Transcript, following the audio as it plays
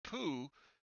poo,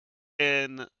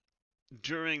 and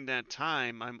during that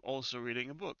time, I'm also reading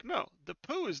a book. No, the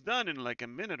poo is done in like a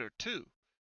minute or two.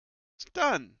 It's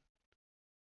done.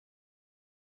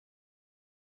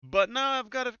 But now I've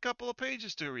got a couple of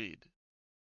pages to read.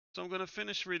 So I'm going to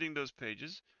finish reading those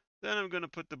pages. Then I'm going to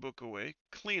put the book away,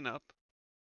 clean up,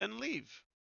 and leave.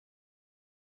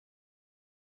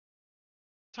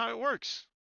 That's how it works.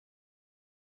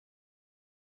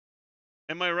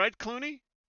 Am I right, Clooney?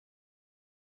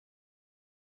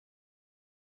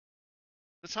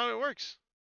 That's how it works.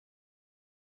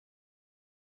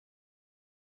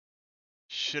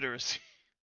 Shitteracy.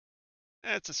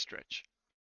 That's a stretch.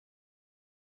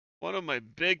 One of my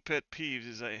big pet peeves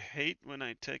is I hate when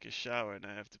I take a shower and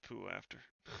I have to poo after.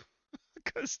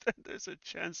 Because then there's a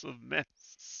chance of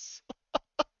mess.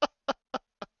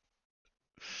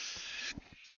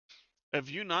 Have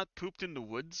you not pooped in the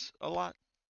woods a lot?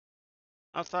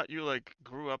 I thought you like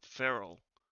grew up feral.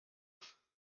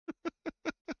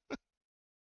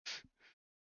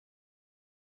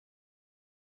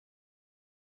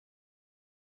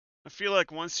 I feel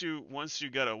like once you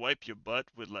gotta wipe your butt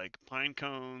with like pine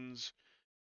cones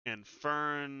and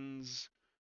ferns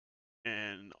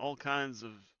and all kinds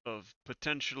of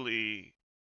potentially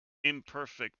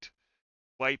imperfect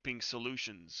wiping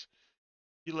solutions,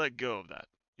 you let go of that.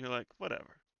 You're like,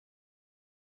 whatever.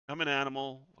 I'm an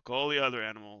animal, like all the other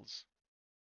animals.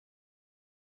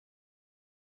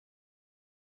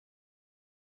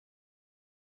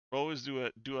 Always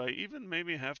do I even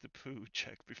maybe have to poo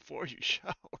check before you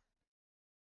shower?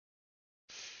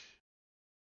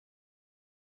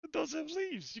 It does have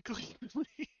leaves. You clean the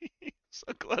leaves.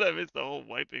 I'm glad I missed the whole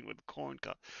wiping with corn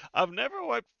cob. I've never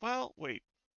wiped. Well, wait.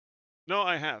 No,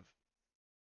 I have.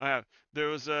 I have. There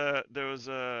was a.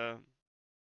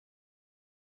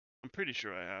 I'm pretty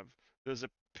sure I have. There's a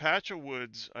patch of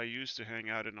woods I used to hang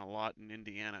out in a lot in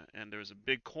Indiana, and there's a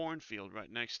big cornfield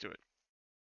right next to it.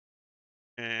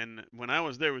 And when I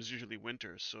was there, it was usually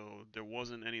winter, so there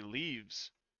wasn't any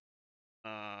leaves.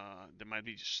 There might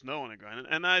be just snow on the ground,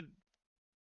 and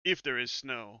if there is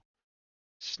snow,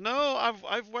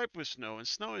 I've wiped with snow, and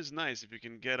snow is nice if you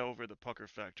can get over the pucker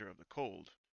factor of the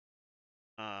cold.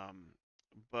 Um,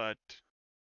 but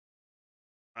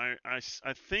I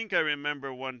think I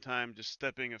remember one time just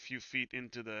stepping a few feet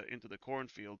into the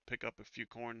cornfield, pick up a few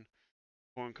corn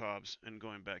cobs, and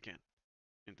going back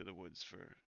into the woods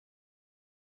for.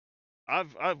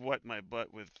 I've wet my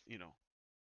butt with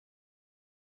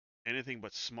anything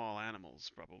but small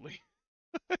animals probably.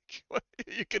 What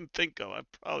you can think of, I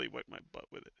probably wet my butt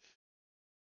with it.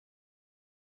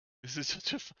 This is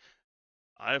such a.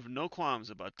 I have no qualms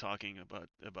about talking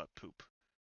about poop.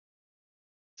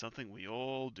 Something we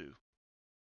all do.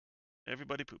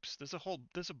 Everybody poops. There's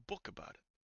a book about it.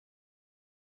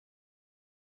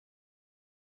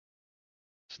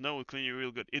 Snow will clean you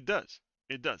real good. It does.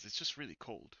 It does. It's just really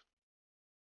cold.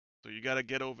 So you got to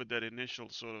get over that initial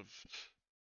sort of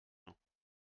you know,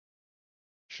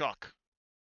 shock.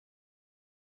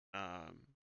 Um,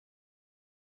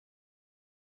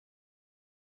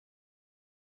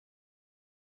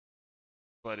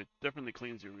 but it definitely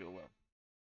cleans you real well.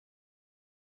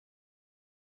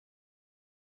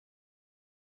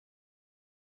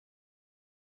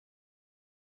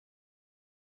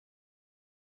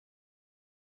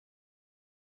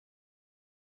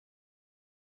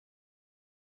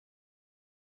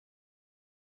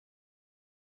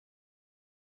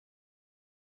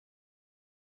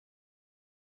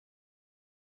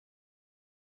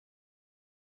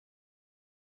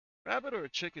 Rabbit or a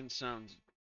chicken sounds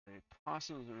great.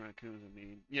 Possums and raccoons, I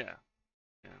mean, yeah,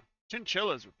 yeah.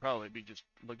 Chinchillas would probably be just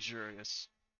luxurious.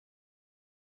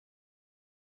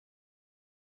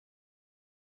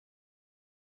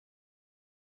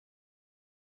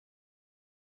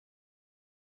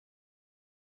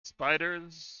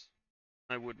 Spiders,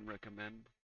 I wouldn't recommend.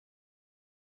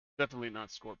 Definitely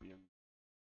not scorpion.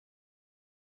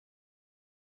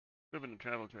 Live in a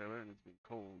travel trailer and it's been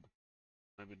cold.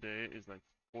 My bidet is like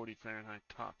 40 Fahrenheit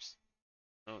tops.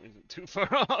 So isn't too far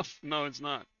off. No, it's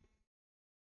not.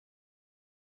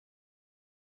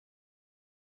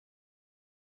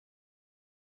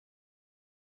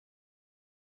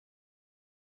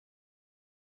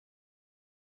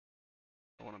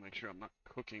 I want to make sure I'm not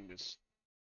cooking this.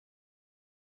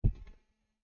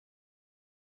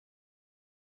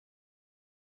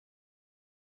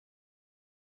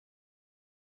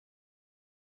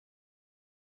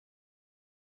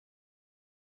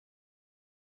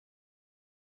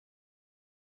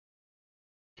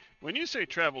 When you say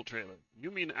travel trailer,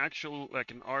 you mean actual like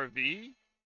an RV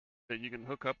that you can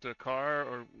hook up to a car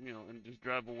or and just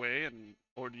drive away,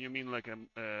 or do you mean like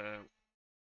a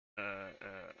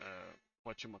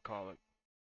whatchamacallit.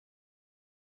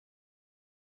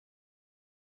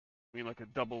 I mean, like a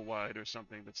double wide or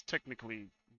something that's technically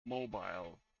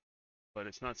mobile, but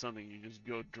it's not something you just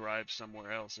go drive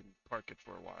somewhere else and park it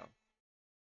for a while.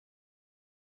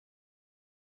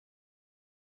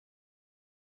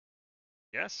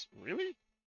 Yes, really?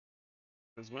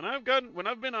 Because when I've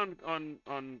been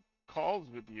on calls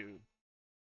with you,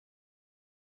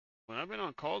 when I've been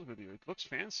on calls with you, it looks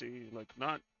fancy. Like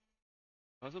not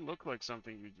doesn't look like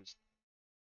something you just.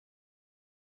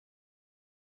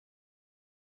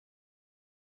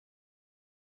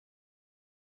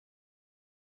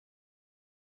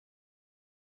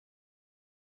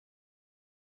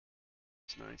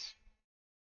 It's nice.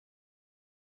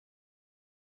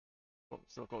 Oh,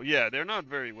 still cool. Yeah, they're not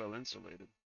very well insulated.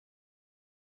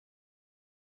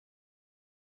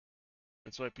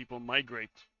 That's why people migrate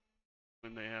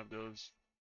when they have those.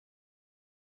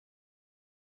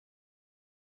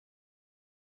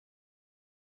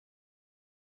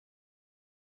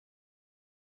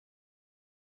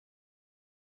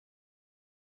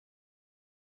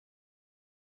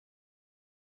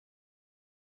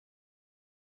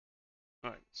 All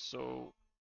right, so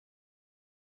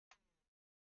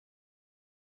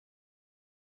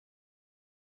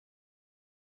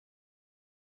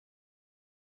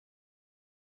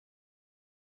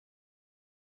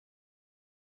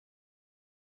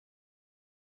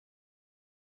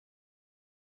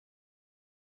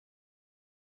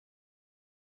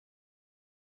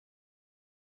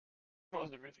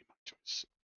wasn't really my choice.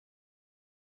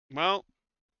 Well,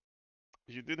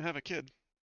 you did have a kid.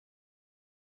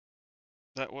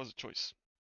 That was a choice.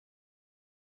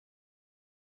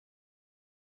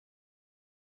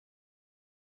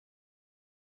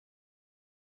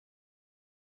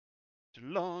 A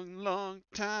long, long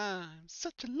time,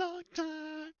 such a long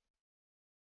time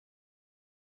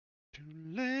to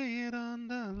lay it on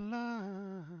the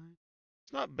line.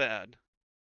 It's not bad.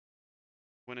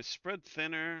 When it's spread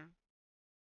thinner,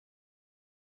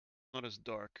 not as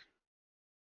dark.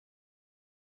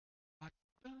 What's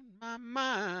on my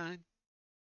mind?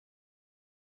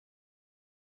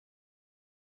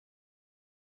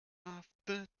 Off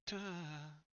the top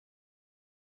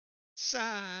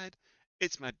side,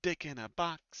 it's my dick in a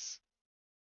box.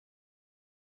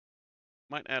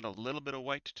 Might add a little bit of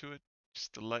white to it,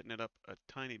 just to lighten it up a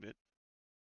tiny bit.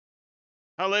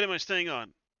 How late am I staying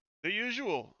on? The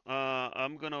usual.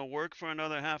 I'm gonna work for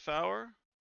another half hour,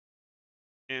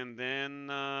 and then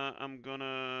I'm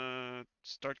gonna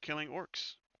start killing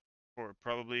orcs for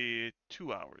probably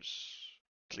 2 hours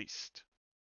at least.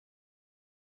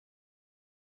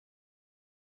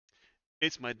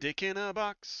 It's my dick in a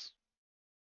box.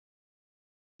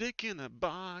 Dick in a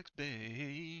box,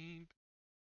 babe.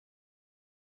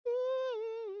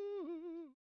 Ooh,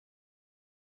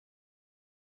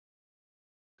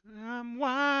 I'm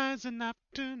wise enough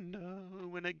to know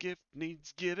when a gift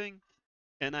needs giving,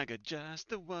 and I got just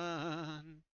the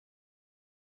one.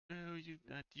 Know you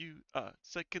that you are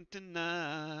second to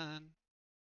none.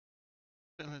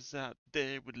 Fellas out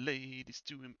there with ladies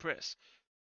to impress.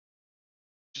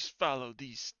 Just follow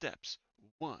these steps.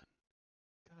 1.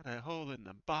 Got a hole in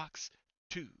the box.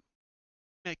 2.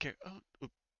 Make her own.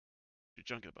 Oop, your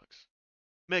jungle box.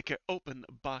 Make her open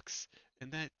the box,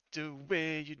 and that's the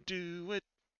way you do it.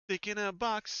 Dick in a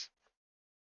box.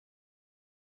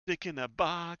 Dick in a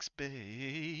box,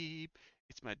 babe.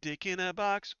 It's my dick in a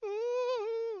box.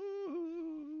 Ooh,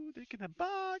 dick in a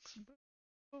box.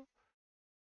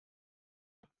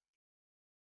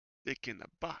 Dick in a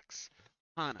box.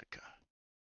 Hanukkah.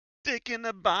 Dick in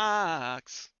a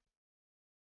box.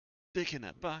 Dick in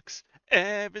a box.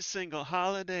 Every single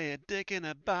holiday, a dick in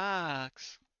a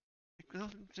box.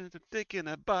 Dick in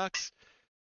a box.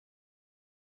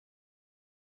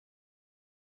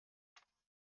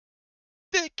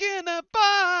 Dick in a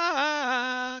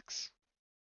box.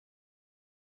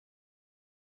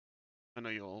 I know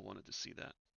you all wanted to see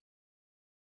that.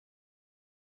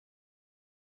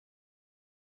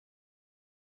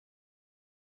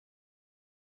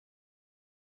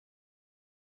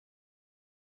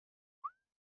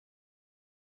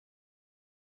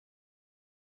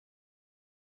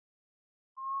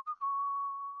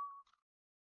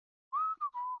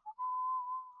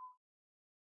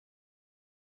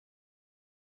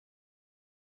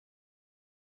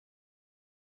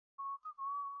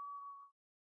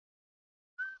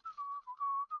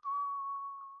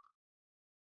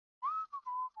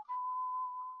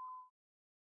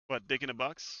 What, Dick in a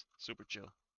box? Super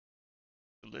chill.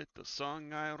 The little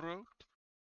song I wrote.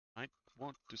 I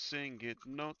want to sing it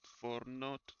note for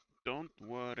note. Don't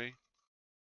worry.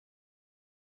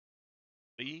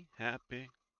 Be happy.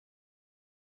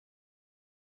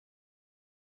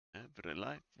 Every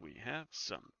life we have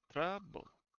some trouble.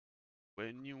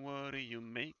 When you worry, you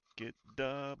make it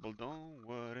double. Don't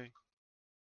worry.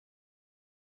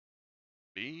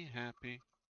 Be happy.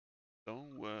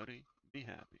 Don't worry. Be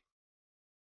happy.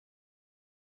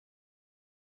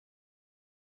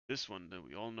 This one that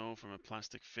we all know from a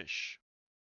plastic fish.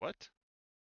 What?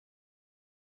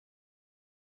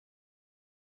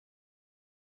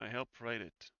 I helped write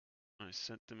it. I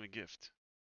sent them a gift.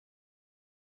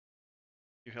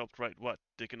 You helped write what?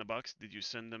 Dick in a box? Did you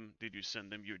send them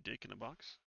your dick in a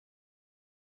box?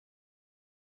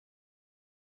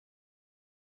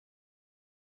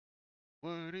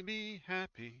 Worry, be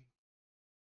happy.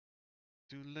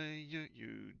 To lay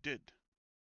you did.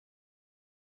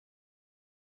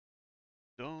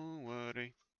 Don't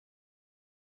worry.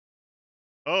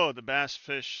 Oh, the bass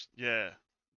fish. Yeah.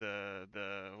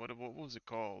 The what was it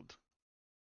called?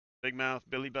 Big mouth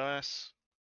Billy Bass.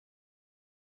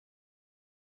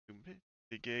 To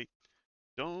mitigate.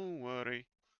 Don't worry.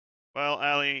 Well,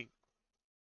 Ali,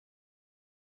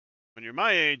 when you're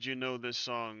my age, you know this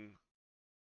song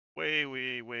way,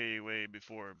 way, way, way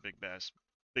before Big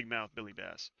Mouth Billy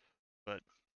Bass. But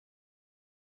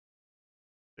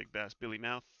Big Bass Billy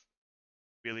Mouth,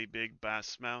 Billy Big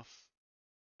Bass Mouth,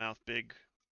 Mouth Big,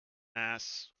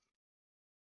 Ass,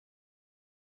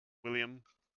 William.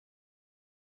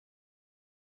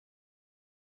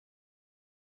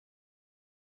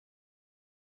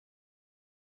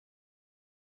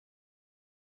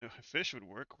 Fish would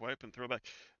work, wipe and throw back,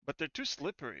 but they're too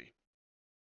slippery.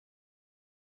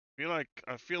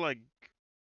 I feel like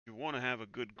you want to have a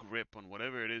good grip on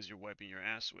whatever it is you're wiping your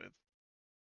ass with.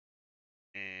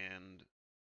 And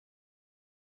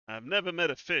I've never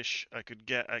met a fish I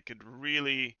could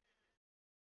really,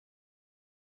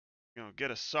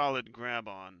 get a solid grab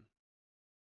on.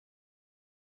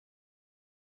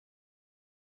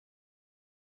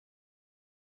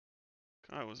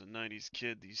 I was a 90s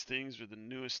kid. These things are the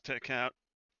newest tech out.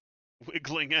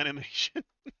 Wiggling animation.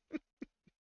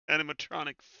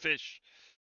 Animatronic fish.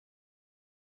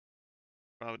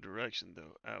 Wrong direction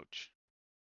though. Ouch.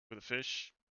 For the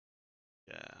fish?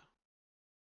 Yeah.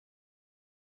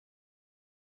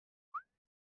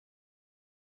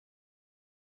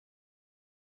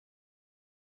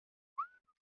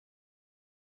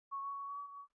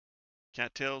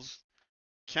 Cattails.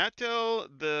 Cattail,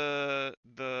 the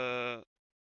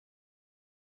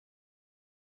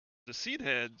seed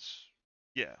heads,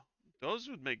 yeah, those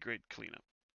would make great cleanup.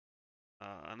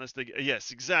 Unless they,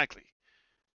 yes, exactly.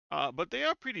 But they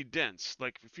are pretty dense.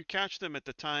 Like if you catch them at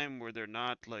the time where they're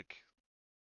not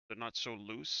so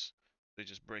loose, they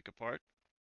just break apart.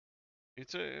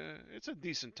 It's a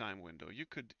decent time window. You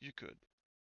could.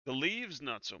 The leaves,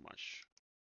 not so much.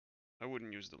 I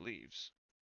wouldn't use the leaves.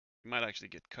 You might actually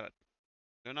get cut.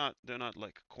 They're not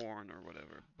like corn or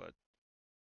whatever,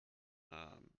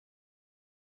 um,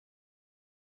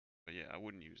 but yeah, I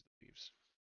wouldn't use the leaves.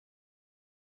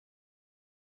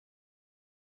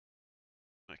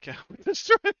 My cat would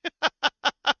destroy.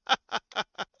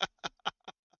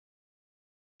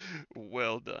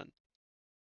 Well done.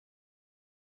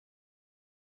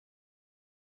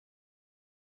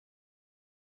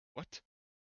 What?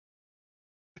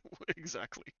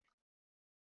 Exactly.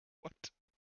 What?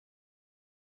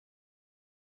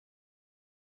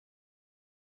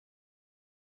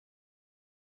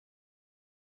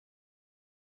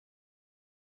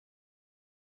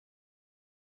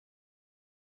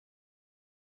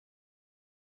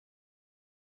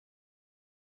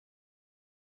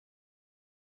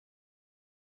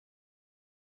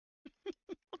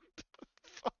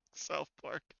 Fuck South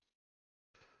Park.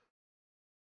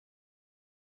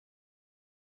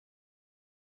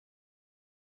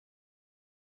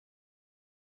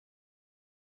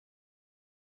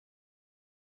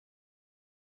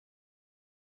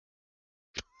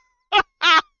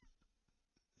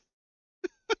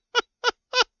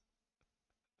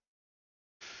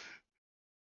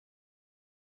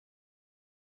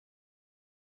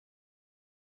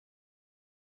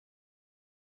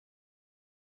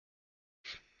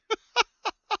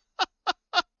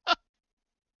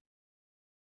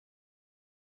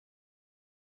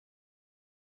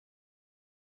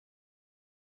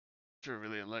 If you're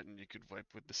really enlightened, you could wipe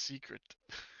with the secret.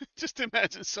 Just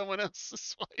imagine someone else is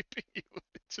swiping you.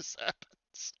 It just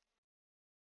happens.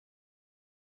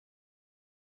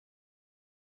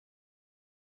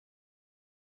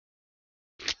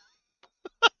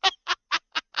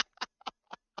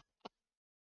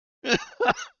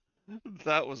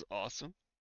 That was awesome.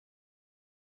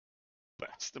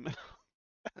 That's the man.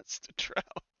 That's the trout.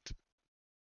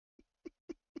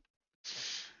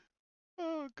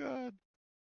 Oh god.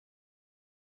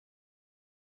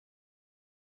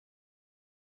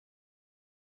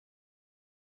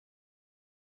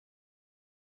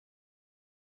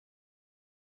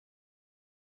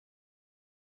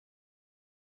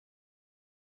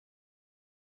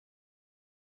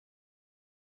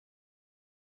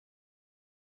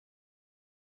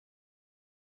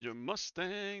 your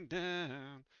Mustang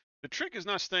down. The trick is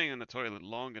not staying in the toilet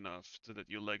long enough so that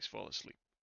your legs fall asleep.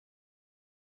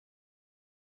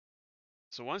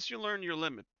 So once you learn your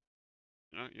limit,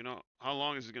 you know how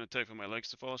long is it going to take for my legs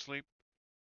to fall asleep?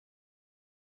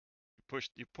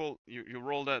 You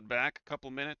roll that back a couple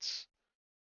minutes,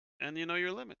 and you know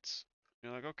your limits.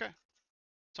 You're like, okay,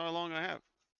 that's how long I have.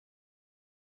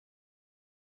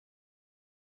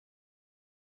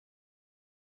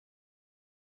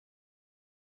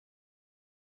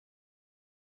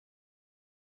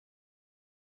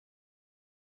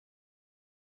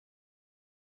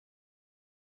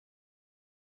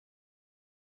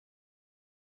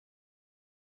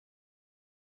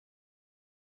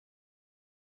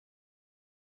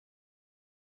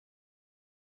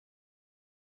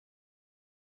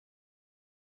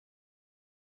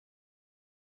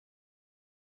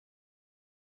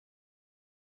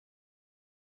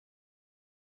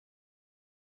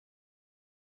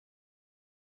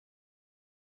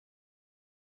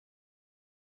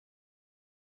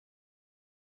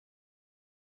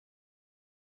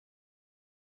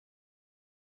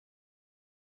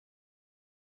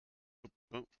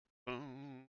 Boom,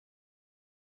 boom.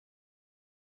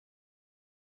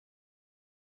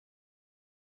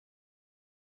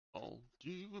 I'll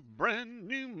do a brand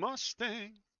new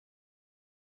Mustang,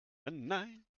 a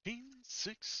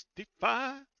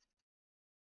 1965.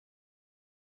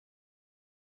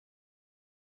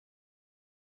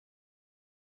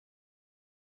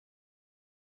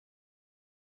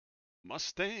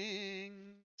 Mustang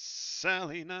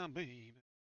Sally now, baby.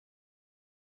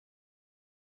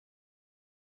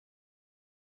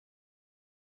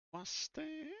 Mustang.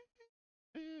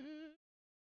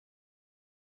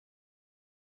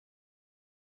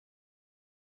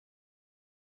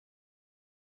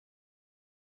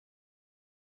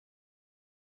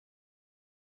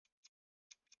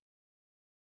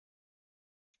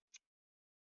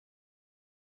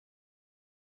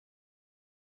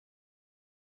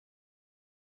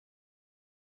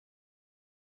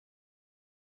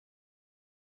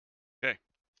 Okay,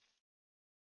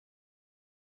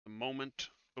 the moment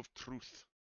of truth.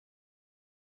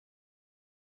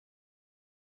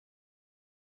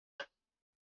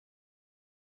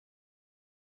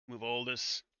 Move all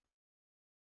this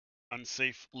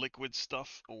unsafe liquid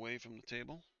stuff away from the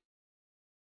table,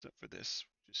 except for this,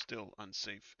 which is still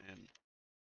unsafe, and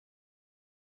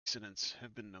accidents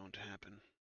have been known to happen.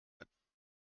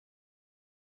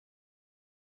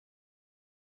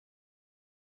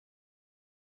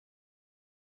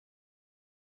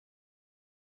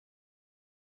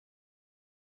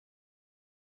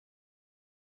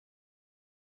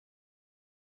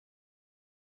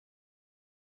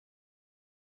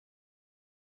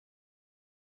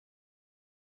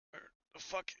 Where the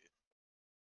fuck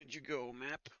did you go,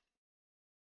 map?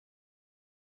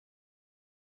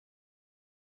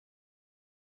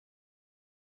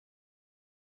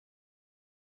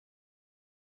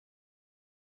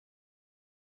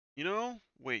 You know,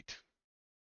 wait.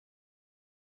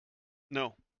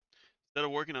 No. Instead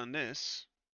of working on this,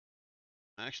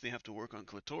 I actually have to work on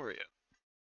Clitoria.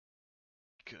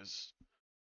 Because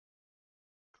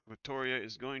Clitoria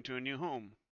is going to a new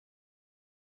home.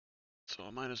 So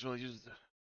I might as well use the...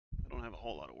 I don't have a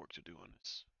whole lot of work to do on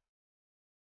this.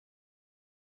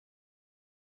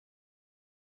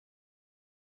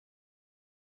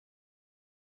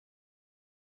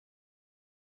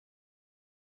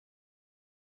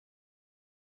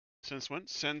 Since when?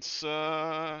 Since,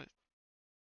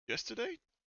 yesterday?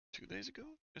 2 days ago?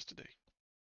 Yesterday.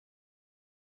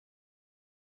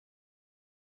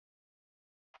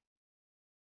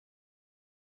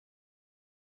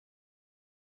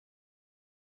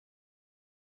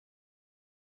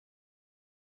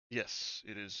 Yes,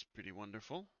 it is pretty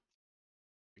wonderful.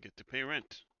 I get to pay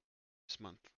rent this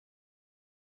month.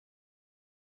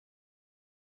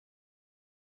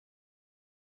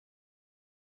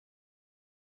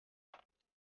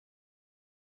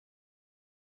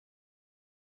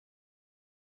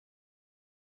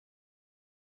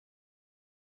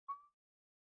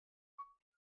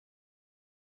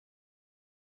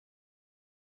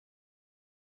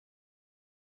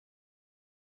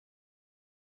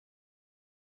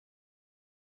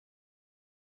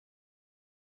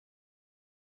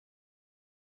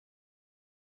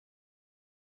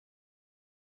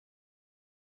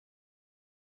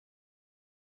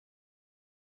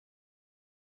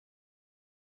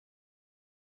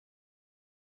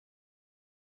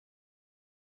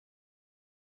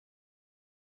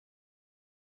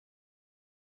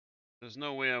 There's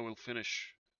no way I will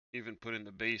finish even putting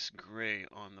the base gray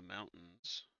on the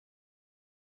mountains.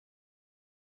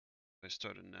 If I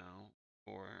started now,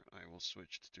 before I will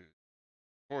switch to,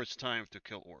 before it's time to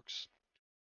kill orcs.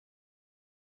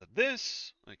 But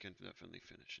this, I can definitely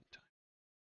finish in time.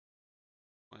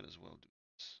 Might as well do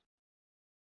this.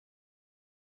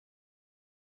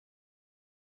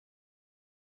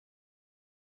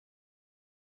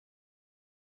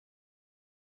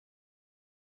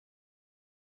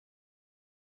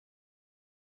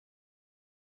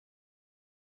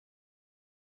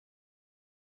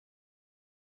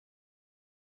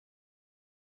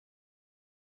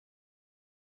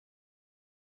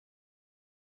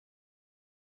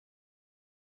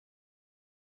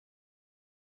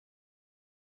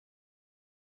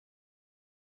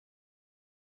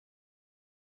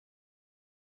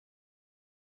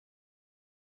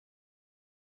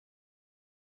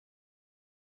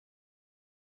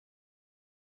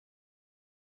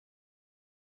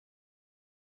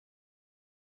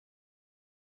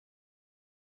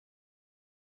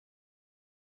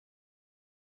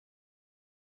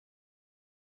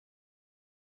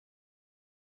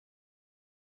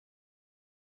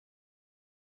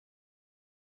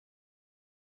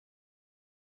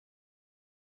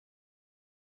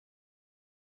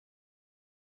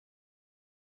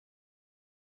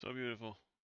 So beautiful.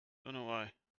 Don't know why.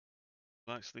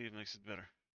 Black sleeve makes it better.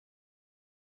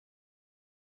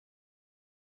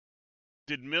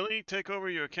 Did Millie take over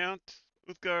your account?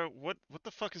 Uthgar, what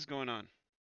the fuck is going on?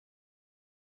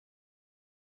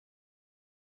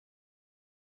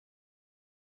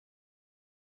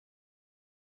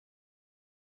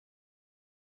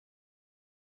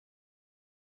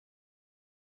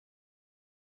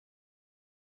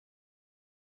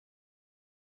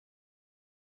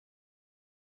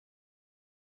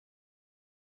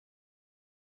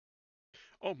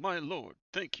 Oh my lord,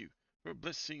 thank you for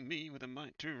blessing me with a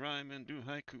mind to rhyme and do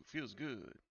haiku. Feels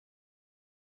good.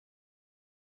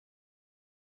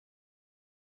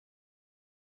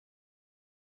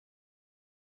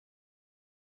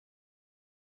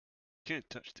 Can't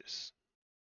touch this.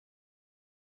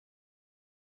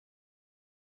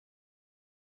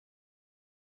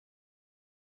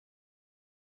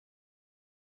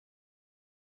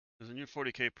 There's a new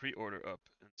 40K pre-order up,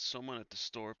 and someone at the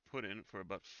store put in for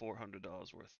about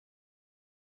 $400 worth.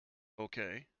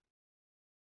 Okay.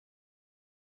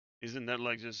 Isn't that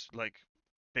like just like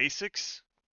basics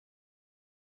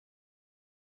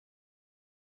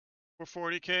for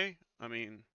 40K? I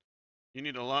mean, you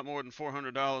need a lot more than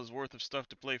 $400 worth of stuff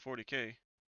to play 40K,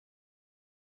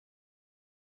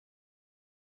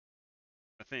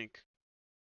 I think.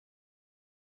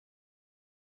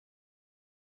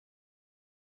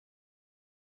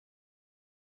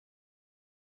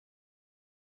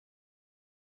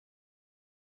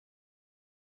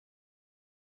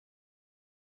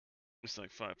 It's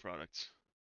like 5 products.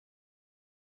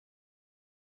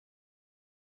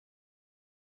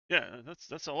 Yeah,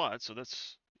 that's a lot. So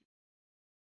this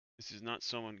is not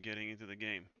someone getting into the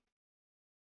game.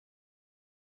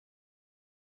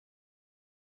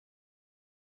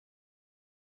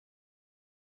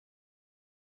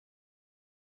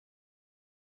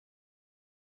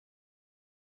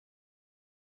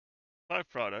 Five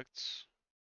products.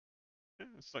 Yeah,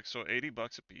 it's like so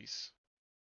 $80 a piece.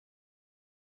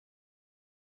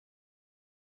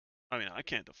 I mean, I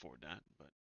can't afford that, but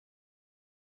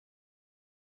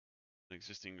the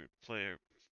existing player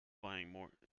buying more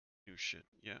new shit.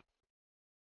 Yeah.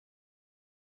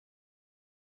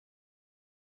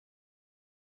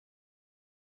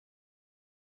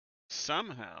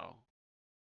 Somehow,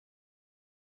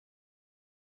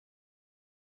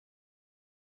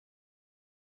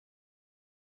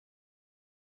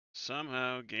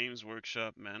 Games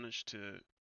Workshop managed to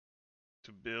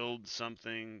build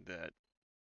something that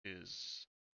is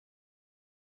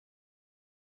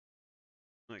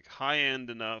like high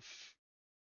end enough,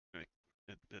 like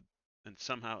that, and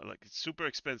somehow like it's super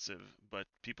expensive, but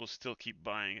people still keep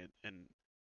buying it,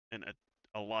 and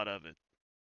a lot of it.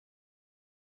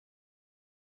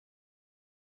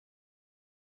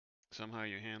 Somehow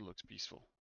your hand looks peaceful.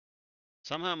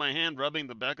 Somehow my hand rubbing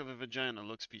the back of a vagina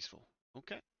looks peaceful.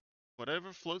 Okay.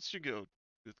 Whatever floats your goat,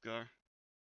 Uthgar.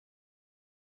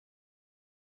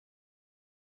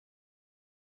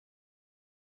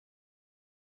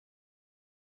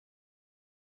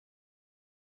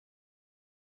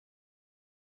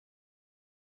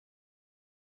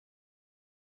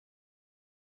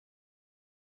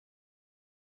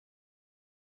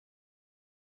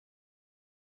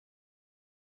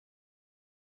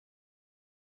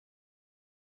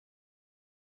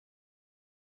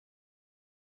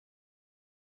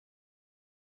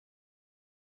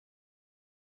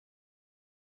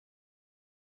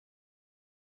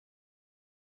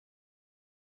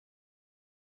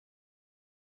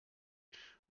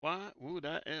 Why would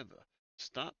I ever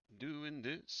stop doing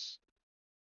this?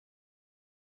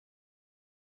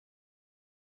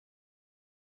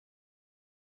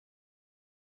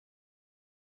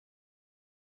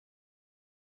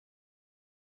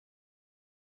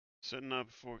 Setting up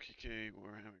 4K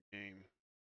Warhammer game.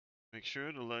 Make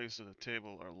sure the legs of the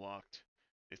table are locked.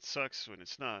 It sucks when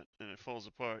it's not, and it falls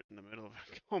apart in the middle of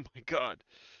it. Oh my god.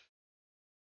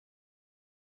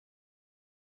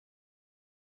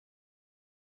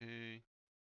 Okay.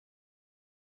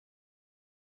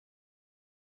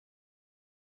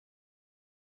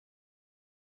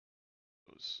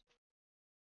 Those.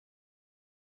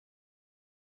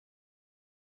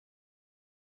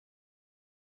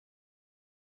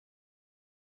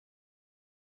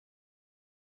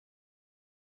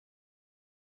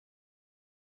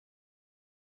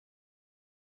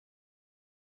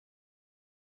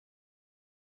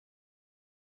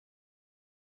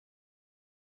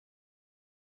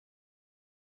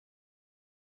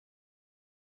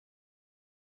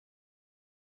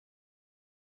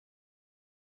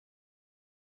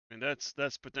 I mean,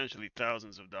 that's potentially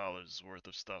thousands of dollars worth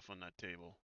of stuff on that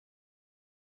table.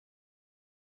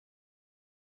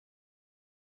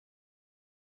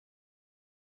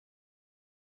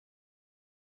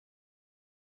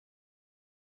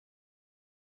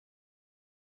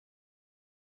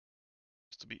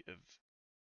 Just to be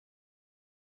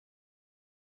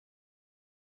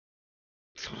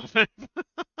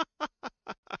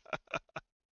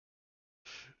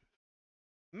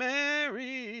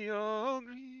Marry your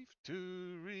grief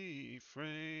to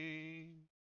refrain.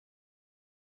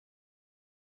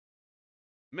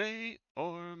 May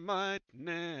or might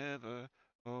never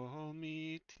all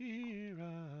meet here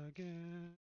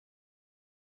again.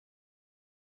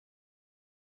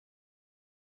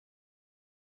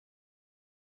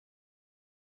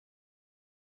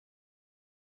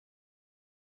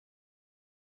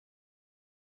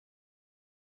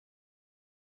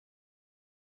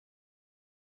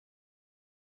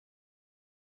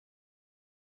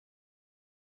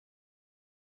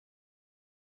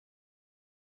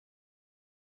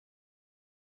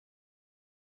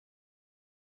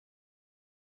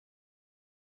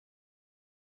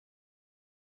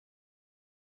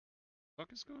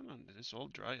 What is going on? Did this all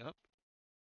dry up?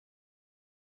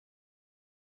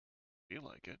 Feel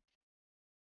like it.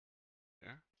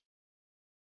 There.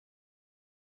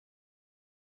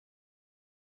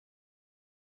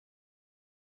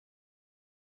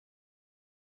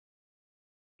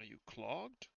 Are you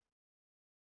clogged?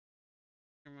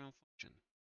 Your malfunction.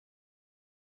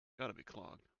 Gotta be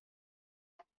clogged.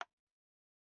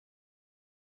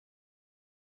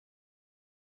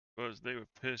 Because they were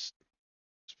pissed,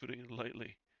 just putting it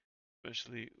lightly.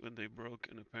 Especially when they broke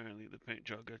and apparently the paint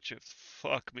job got chipped.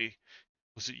 Fuck me.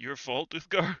 Was it your fault,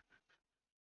 Uthgar?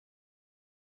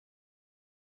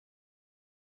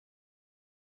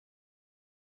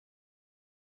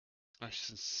 I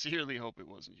sincerely hope it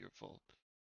wasn't your fault.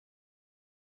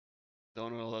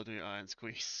 Don't allow the iron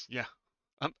squeeze. Yeah.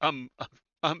 I'm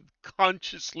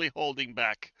consciously holding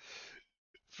back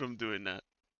from doing that.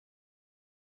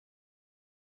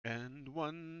 And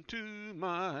one to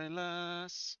my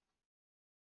lass.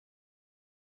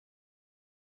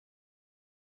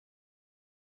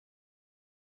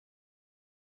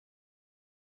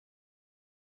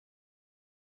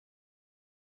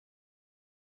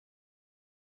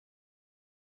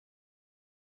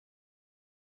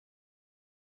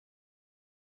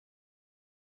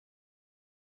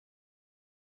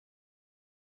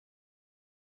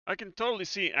 I can totally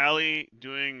see Ali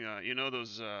doing, you know,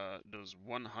 those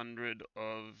 100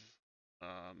 of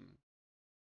um,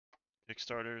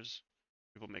 Kickstarters.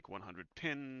 People make 100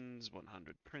 pins,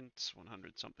 100 prints,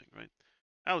 100 something, right?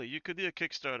 Ali, you could do a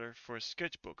Kickstarter for a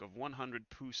sketchbook of 100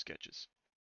 Pooh sketches.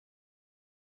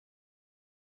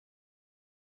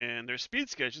 And they're speed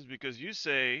sketches because you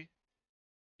say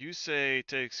it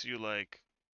takes you like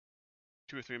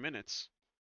 2 or 3 minutes.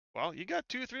 Well, you got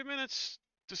 2 or 3 minutes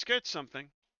to sketch something,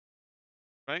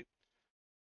 right?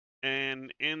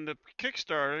 And in the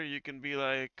Kickstarter, you can be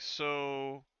like,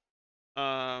 so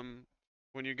um,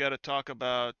 when you got to talk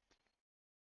about,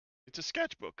 it's a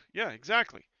sketchbook. Yeah,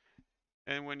 exactly.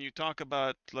 And when you talk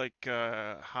about like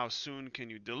how soon can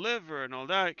you deliver and all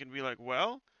that, it can be like,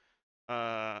 well,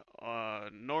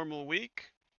 normal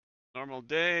week, normal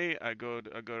day, I go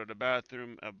to the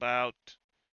bathroom about,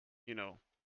 you know,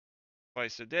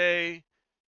 twice a day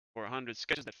for 100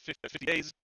 sketches at 50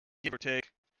 days, give or take,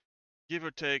 give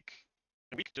or take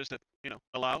a week, just to,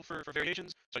 allow for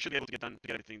variations. So I should be able to get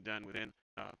everything done within,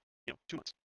 2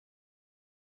 months.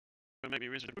 But maybe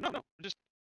research. No, no, just,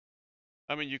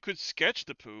 I mean, you could sketch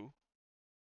the poo,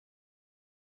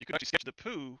 You could actually sketch the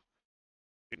poo,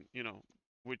 you know,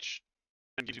 which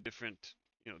then gives you different,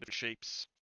 different shapes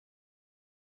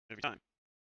every time.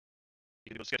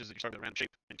 You can do those sketches that you start with a random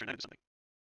shape and turn that into something.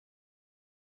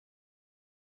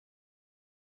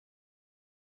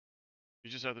 You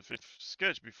just have to finish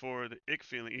sketch before the ick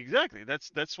feeling. Exactly.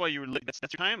 That's why that's your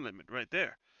time limit right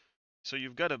there. So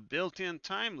you've got a built-in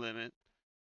time limit.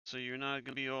 So you're not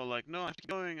gonna be all like, no, I have to keep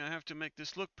going. I have to make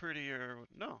this look prettier.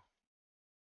 No,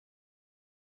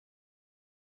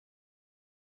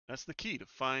 that's the key to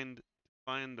find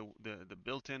the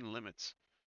built-in limits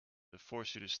that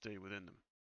force you to stay within them.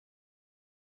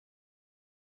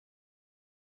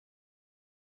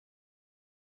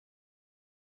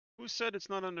 Who said it's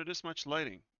not under this much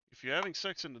lighting? If you're having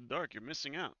sex in the dark, you're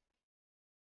missing out.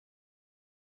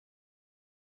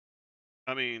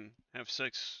 I mean, have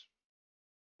sex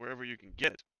wherever you can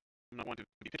get it. I'm not one to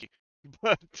be picky,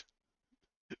 but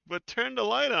but turn the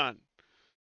light on.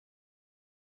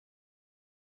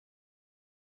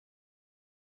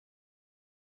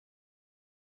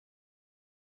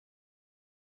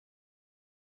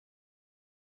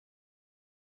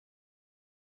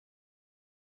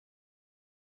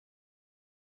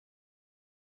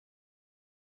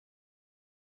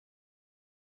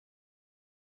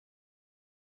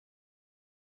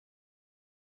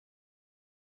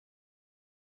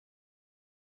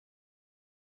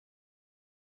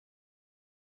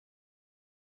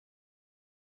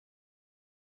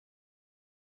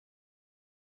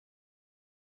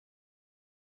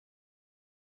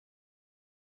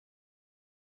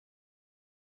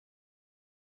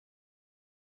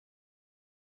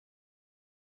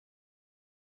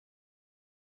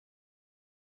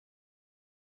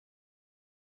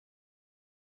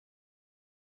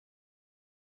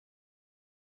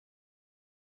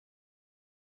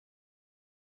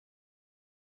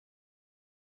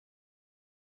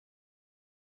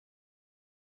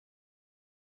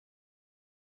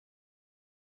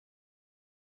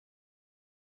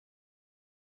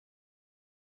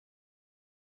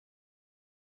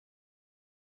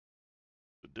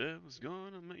 The devil's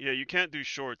gonna make. Yeah, you can't do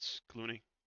shorts, Clooney.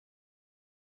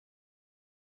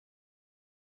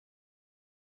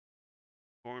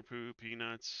 Corn poo,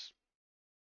 peanuts.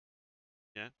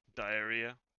 Yeah,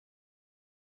 diarrhea.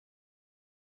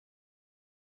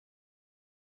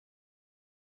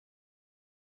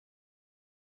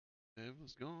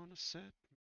 Devil's gonna set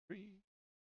me free.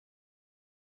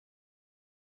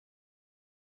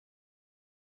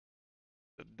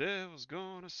 The devil's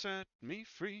gonna set me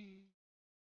free.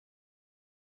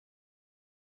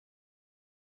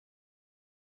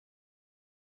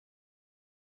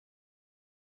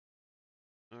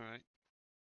 All right.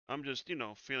 I'm just,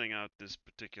 feeling out this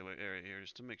particular area here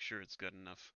just to make sure it's got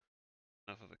enough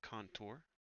of a contour.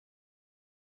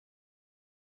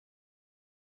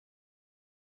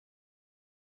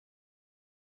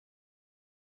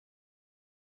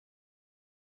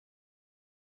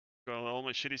 Well, all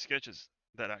my shitty sketches.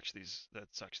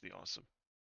 That's actually awesome.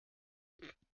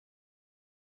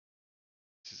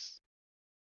 This is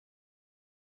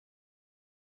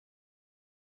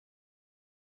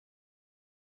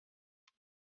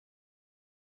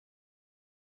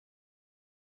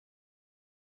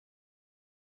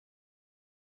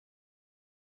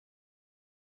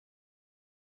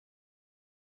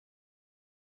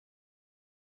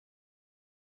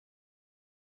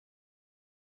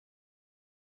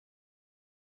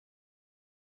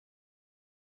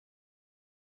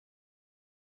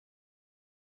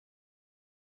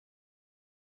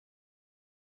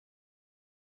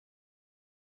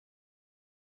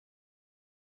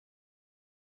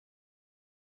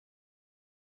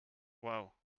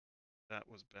wow. That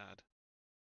was bad.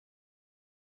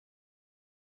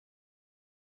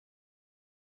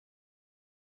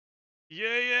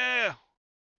 Yeah, yeah.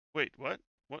 Wait, what?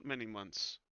 What many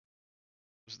months?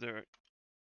 Was there?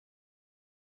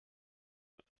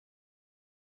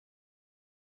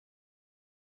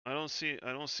 I don't see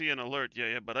an alert. Yeah,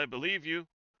 yeah, but I believe you.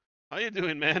 How you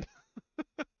doing, man?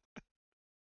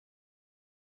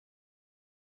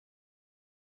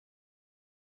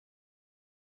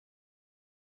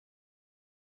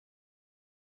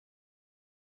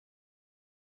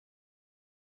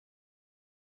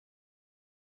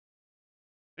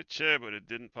 It shared, but it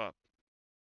didn't pop.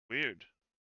 Weird.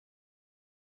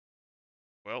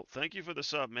 Well, thank you for the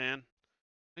sub, man.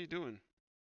 How you doing?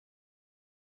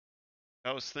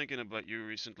 I was thinking about you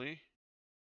recently.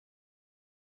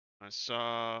 I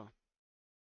saw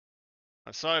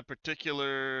I saw a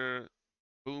particular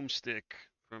boomstick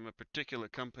from a particular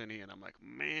company, and I'm like,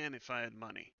 man, if I had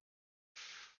money.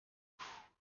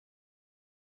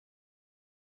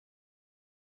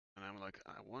 And I'm like,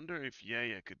 I wonder if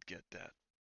Yaya could get that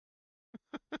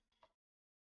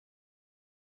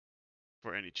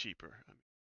for any cheaper. I mean,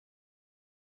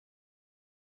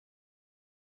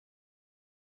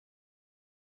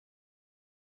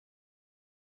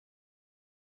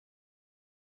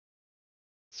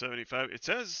 75. It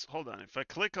says, hold on, if I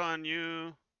click on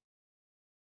you,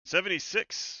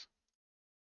 76.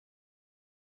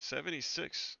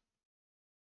 76.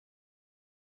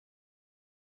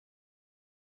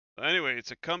 Anyway, it's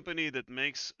a company that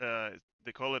makes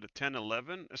they call it a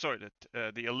 1011. Sorry,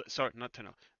 sorry, not 10.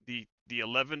 The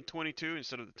 1122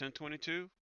 instead of the 1022,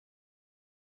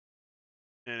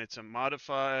 and it's a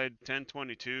modified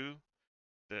 1022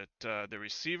 that the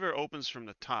receiver opens from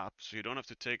the top, so you don't have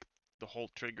to take the whole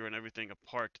trigger and everything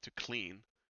apart to clean.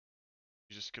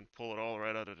 You just can pull it all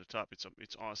right out of the top.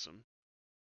 It's awesome.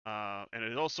 And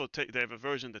it also they have a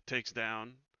version that takes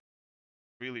down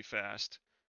really fast.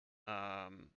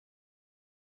 Um,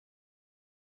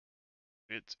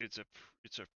 it's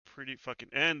a pretty fucking,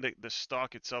 and the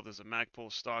stock itself, there's a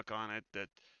Magpul stock on it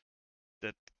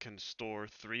that can store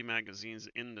 3 magazines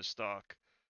in the stock.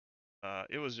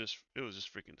 It was just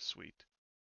freaking sweet.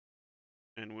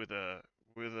 And with a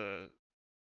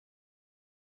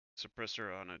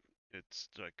suppressor on it, it's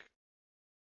like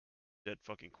dead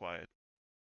fucking quiet.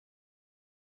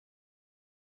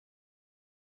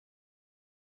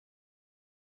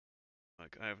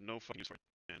 Like I have no fucking use for it,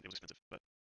 and it was expensive. But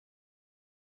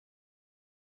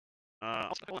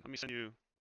also, hold on, let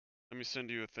me send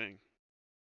you a thing.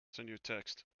 Send you a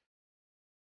text.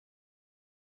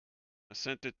 I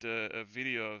sent it a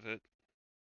video of it.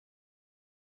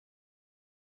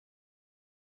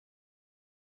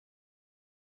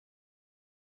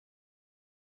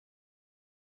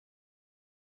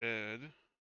 Ed.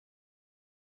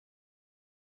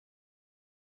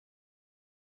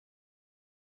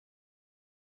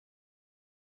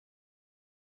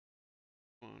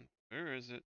 Come on, where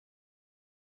is it?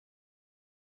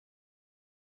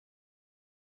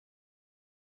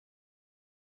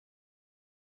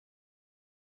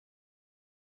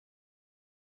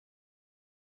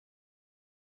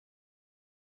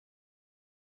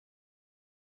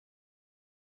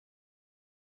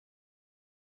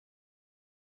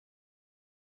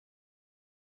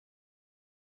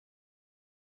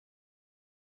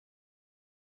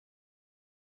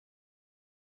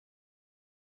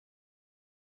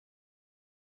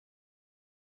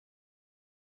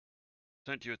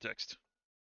 Sent you a text.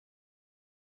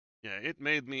 Yeah, it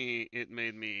made me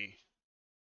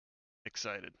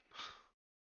excited.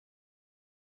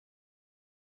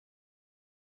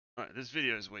 All right, this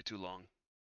video is way too long.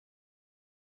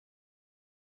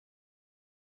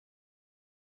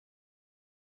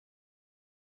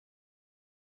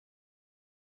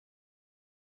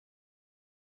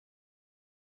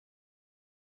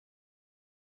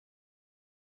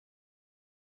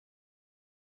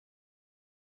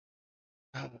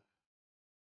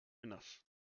 Enough.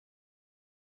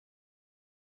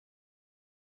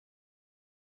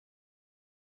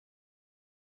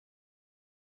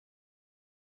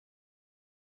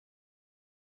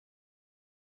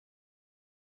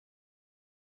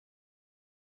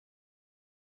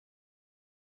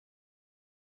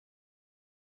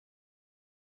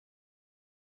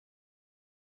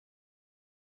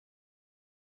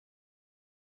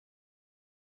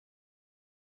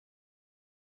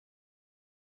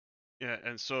 Yeah,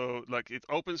 and so like it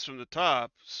opens from the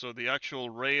top, so the actual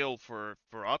rail for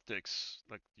optics,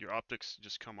 like your optics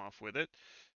just come off with it.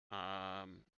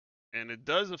 Um, and it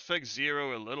does affect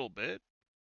zero a little bit,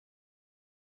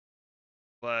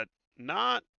 but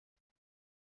not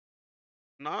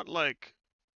not like,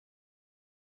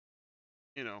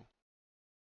 you know.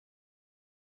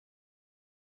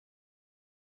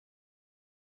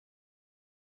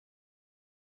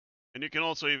 And you can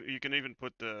also you can even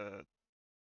put the,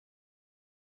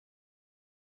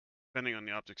 depending on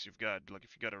the optics you've got, like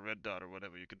if you got a red dot or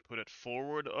whatever, you can put it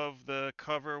forward of the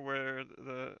cover where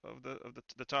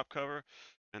the top cover,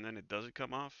 and then it doesn't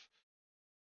come off.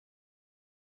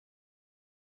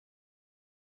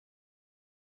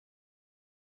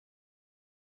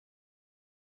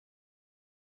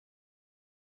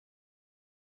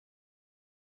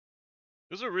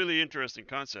 It was a really interesting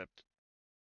concept,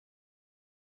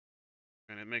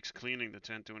 and it makes cleaning the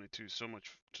 1022 so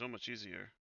much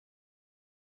easier.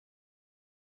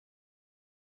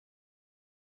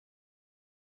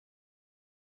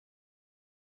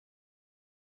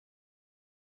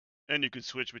 And you could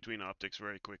switch between optics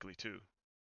very quickly too,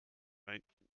 right?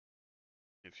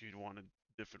 If you wanted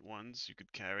different ones, you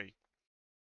could carry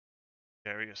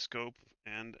a scope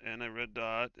and a red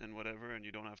dot and whatever, and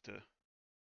you don't have to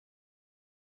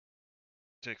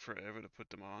take forever to put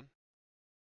them on.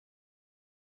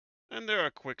 And there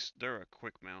are quick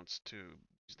mounts too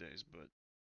these days, but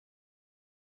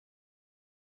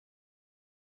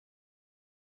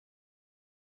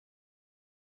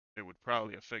it would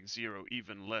probably affect Zero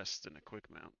even less than a quick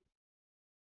mount,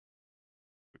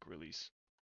 quick release.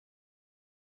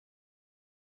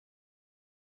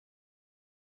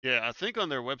 Yeah, I think on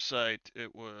their website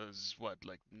it was what,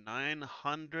 like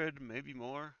 900, maybe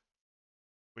more,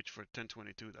 which for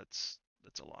 1022 that's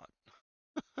a lot.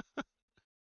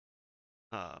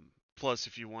 Plus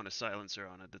if you want a silencer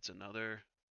on it, that's another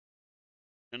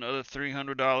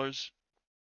 $300.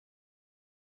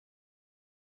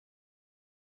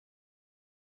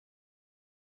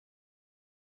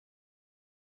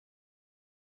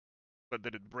 But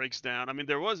that it breaks down. I mean,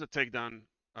 there was a takedown.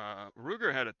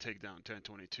 Ruger had a takedown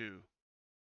 1022.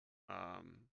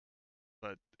 Um,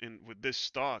 but in with this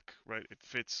stock, right, it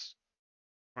fits.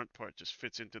 Front part just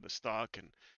fits into the stock, and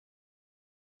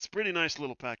it's a pretty nice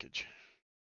little package.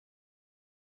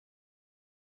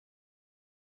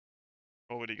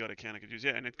 Already got a can of juice,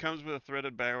 yeah, and it comes with a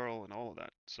threaded barrel and all of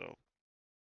that. So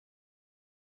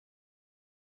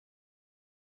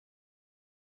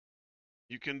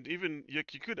you can even you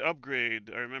could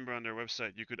upgrade. I remember on their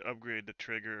website you could upgrade the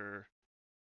trigger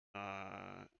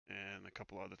and a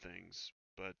couple other things.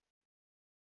 But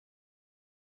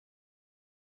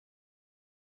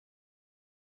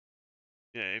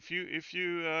yeah, if you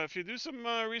do some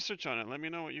research on it, let me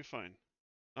know what you find.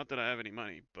 Not that I have any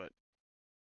money, but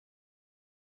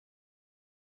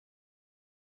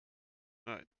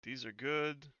all right, these are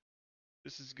good.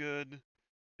 This is good,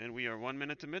 and we are 1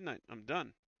 minute to midnight. I'm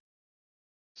done.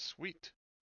 Sweet.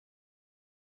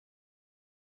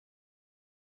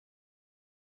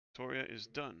 Toria is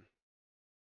done.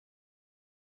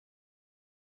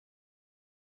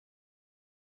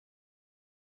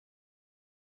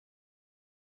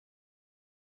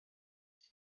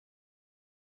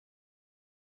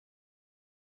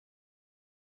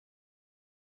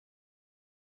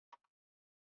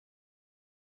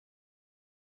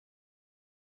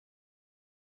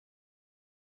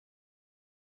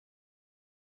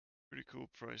 Pretty cool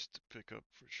price to pick up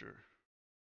for sure.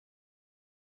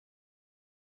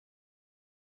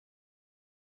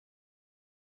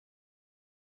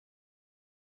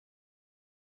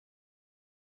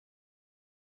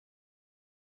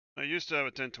 I used to have a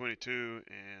 1022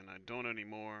 and I don't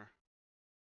anymore.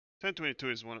 1022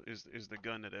 is the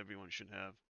gun that everyone should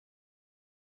have.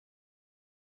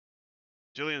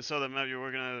 Jillian saw the map. You're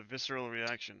working on a visceral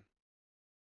reaction.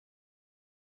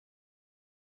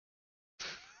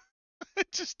 I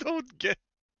just don't get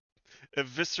a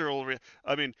visceral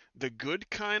I mean, the good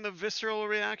kind of visceral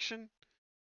reaction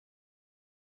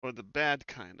or the bad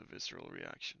kind of visceral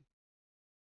reaction.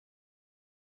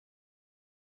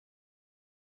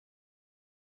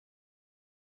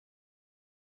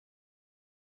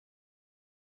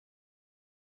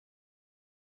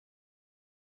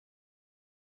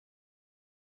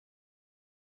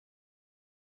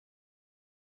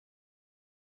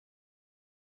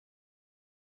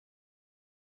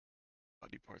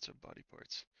 Body parts are body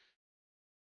parts.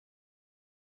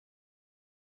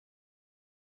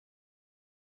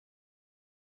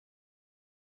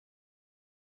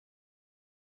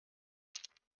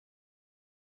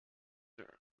 There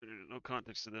are no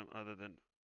context to them other than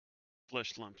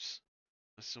flesh lumps.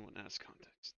 Unless someone asks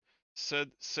context.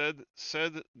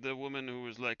 Said the woman who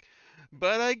was like,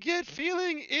 but I get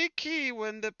feeling icky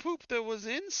when the poop that was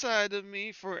inside of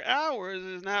me for hours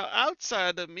is now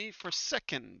outside of me for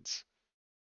seconds.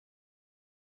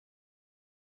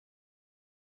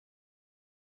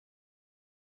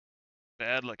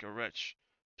 Bad like a wretch.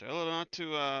 Tell her not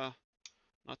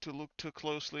to look too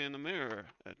closely in the mirror.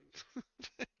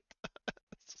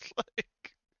 It's like,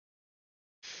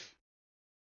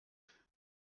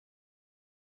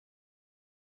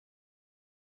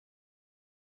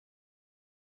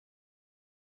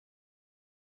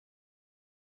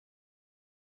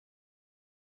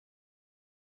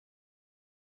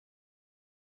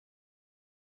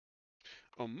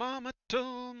 oh, mama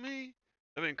told me.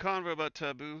 I mean, convo about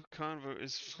taboo. Convo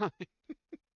is fine.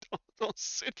 Don't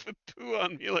sit with poo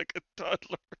on me like a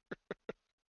toddler.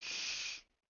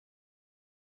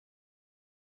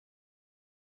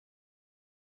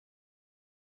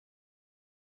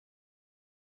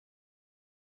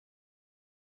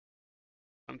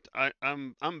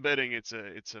 I'm betting it's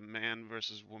a man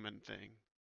versus woman thing.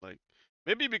 Like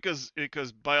maybe because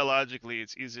biologically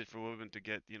it's easier for women to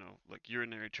get, like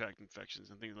urinary tract infections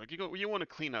and things like you want to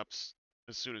clean up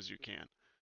as soon as you can,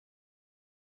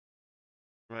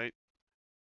 right?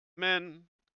 Men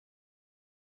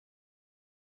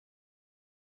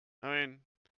I mean,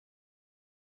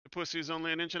 the pussy is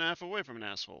only an inch and a half away from an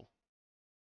asshole.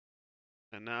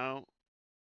 And now,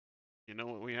 you know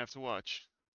what we have to watch.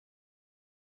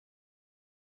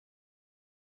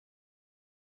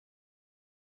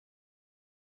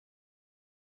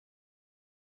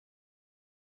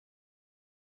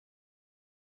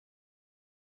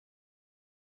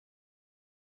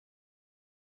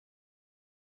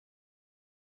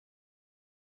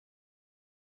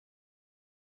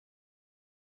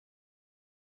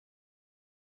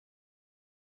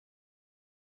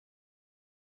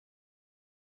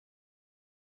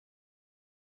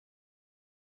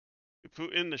 You poo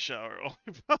in the shower.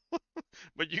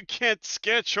 But you can't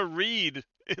sketch or read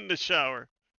in the shower.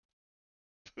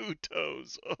 Poo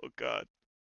toes. Oh, God.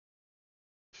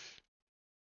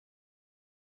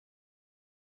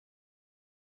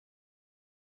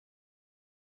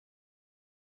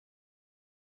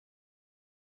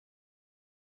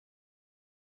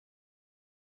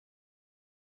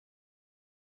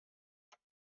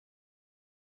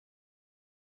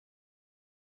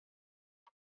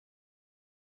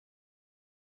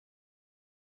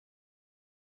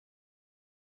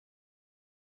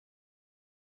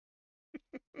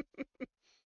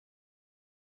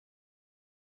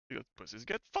 Pussies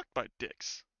get fucked by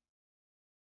dicks.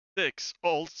 Dicks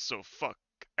also fuck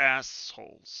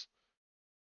assholes.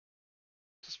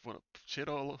 Just want to shit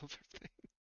all over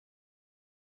things.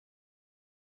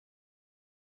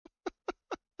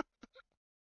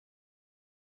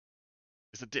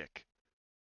 Is a dick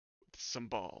with some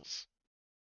balls.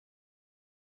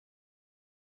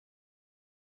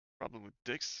 Problem with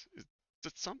dicks is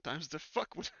that sometimes they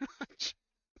fuck with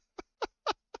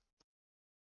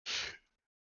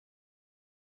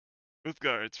with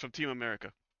guards from Team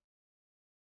America.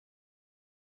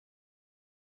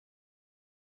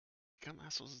 Become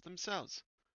assholes themselves.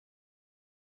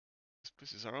 These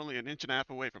pussies are only an inch and a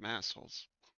half away from assholes.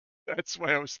 That's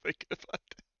why I was thinking about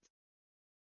it.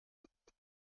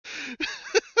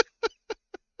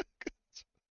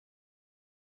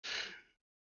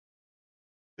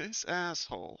 This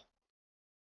asshole.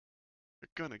 We're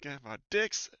gonna get our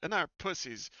dicks and our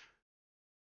pussies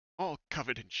all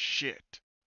covered in shit.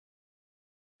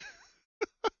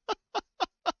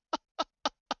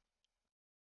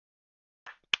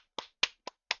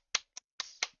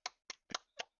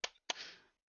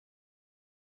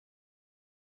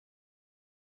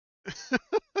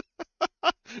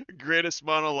 Greatest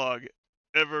monologue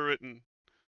ever written.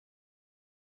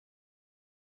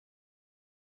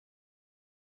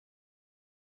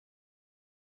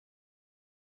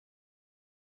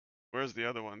 Where's the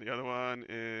other one? The other one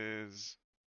is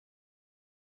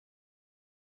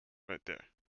right there.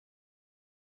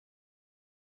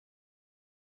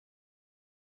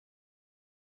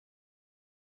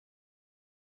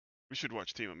 We should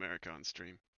watch Team America on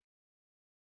stream.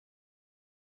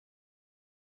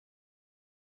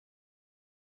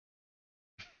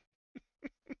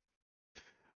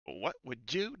 What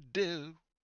would you do?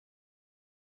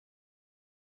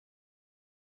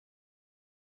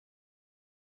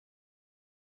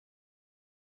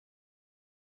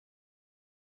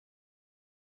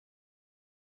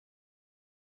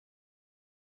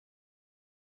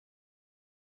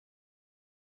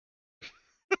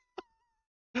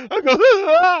 I go,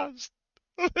 ah,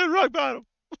 rock bottom.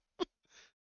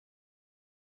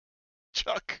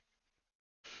 Chuck.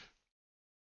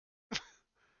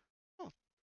 Oh,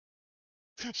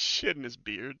 shit in his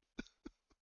beard.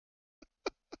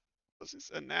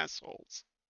 Pussies and assholes.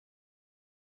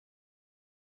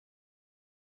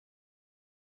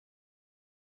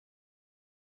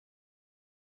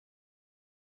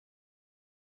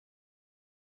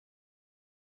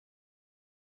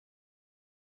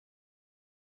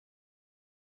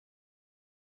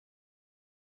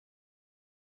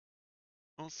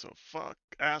 Also, fuck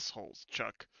assholes,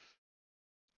 Chuck.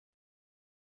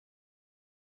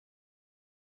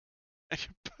 And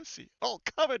your pussy all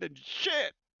covered in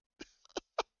shit.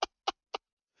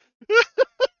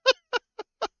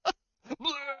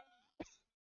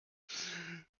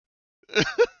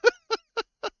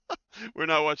 We're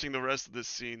not watching the rest of this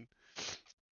scene.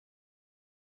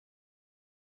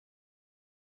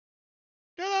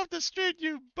 Get off the street,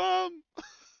 you bum!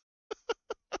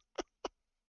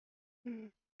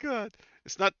 God.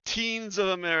 It's not Teens of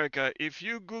America. If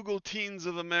you Google Teens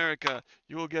of America,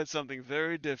 you will get something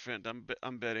very different.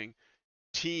 I'm betting.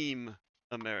 Team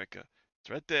America. It's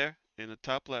right there in the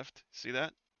top left. See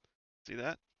that? See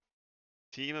that?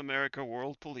 Team America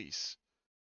World Police.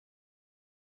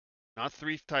 Not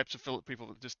three types of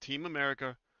people, just Team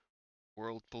America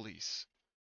World Police.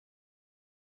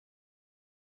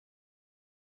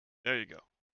 There you go.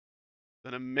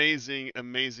 An amazing,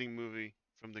 amazing movie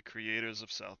from the creators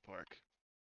of South Park.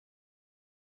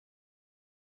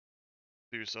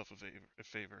 Do yourself a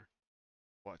favor.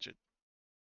 Watch it.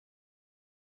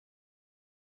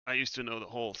 I used to know the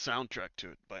whole soundtrack to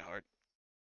it by heart.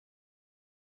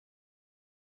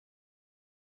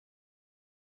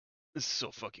 This is so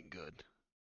fucking good.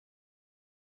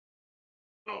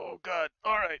 Oh god.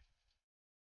 All right.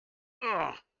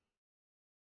 Ugh.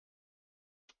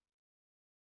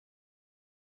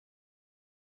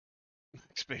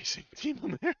 Spacing Team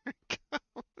America.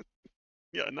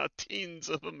 Yeah, not Teens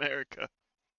of America.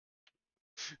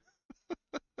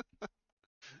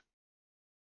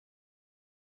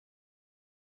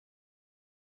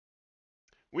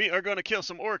 We are going to kill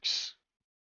some orcs.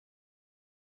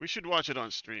 We should watch it on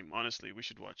stream. Honestly, we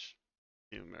should watch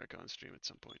Team America on stream at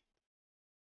some point.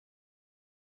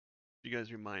 You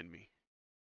guys remind me.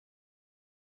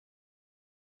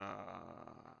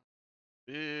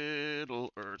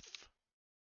 Middle Earth.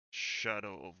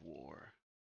 Shadow of War.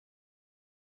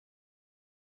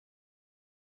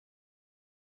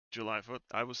 July 4th.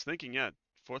 I was thinking, yeah,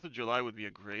 4th of July would be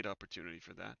a great opportunity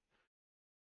for that.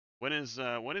 When is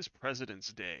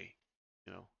President's Day?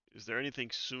 You know, is there anything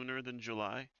sooner than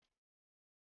July?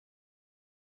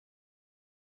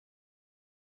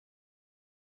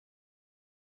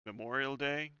 Memorial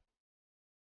Day?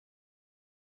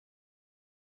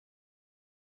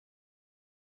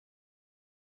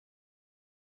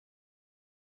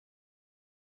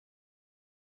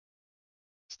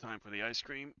 It's time for the ice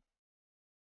cream.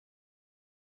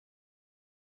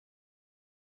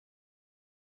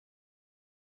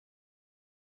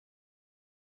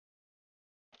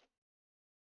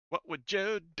 What would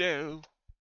Joe do?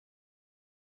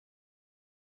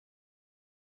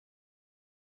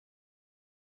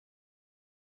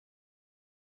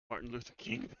 Martin Luther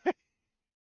King.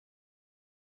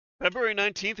 February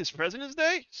 19th is President's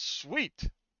Day? Sweet.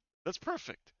 That's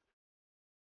perfect.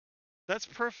 That's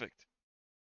perfect.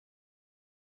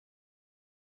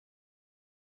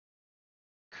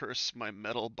 Curse my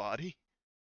metal body?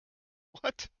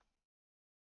 What?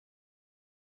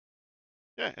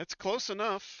 Yeah, it's close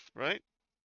enough, right?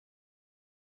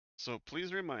 So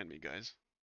please remind me, guys.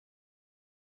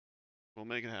 We'll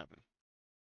make it happen.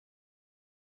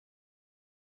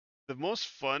 The most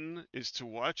fun is to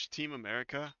watch Team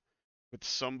America with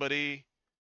somebody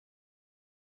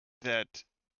that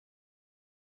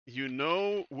you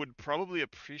know would probably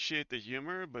appreciate the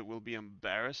humor but will be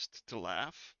embarrassed to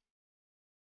laugh.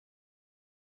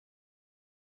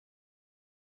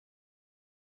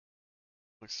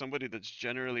 Like somebody that's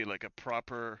generally like a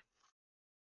proper,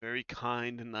 very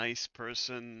kind, nice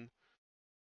person,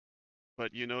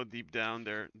 but you know deep down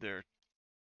they're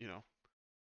you know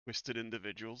twisted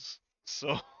individuals.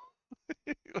 So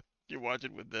you watch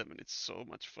it with them and it's so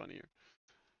much funnier.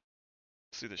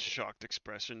 See the shocked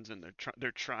expressions and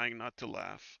they're trying not to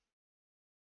laugh.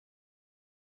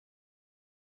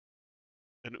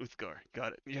 And Uthgar,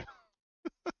 got it. Yeah.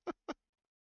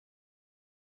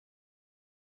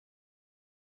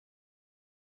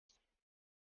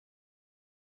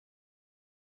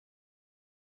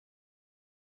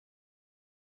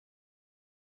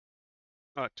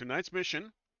 Tonight's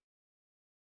mission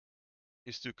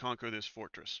is to conquer this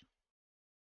fortress.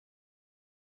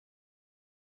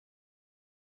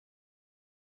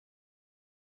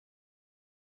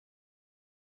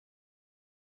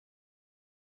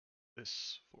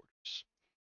 This fortress.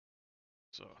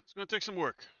 So it's gonna take some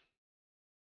work.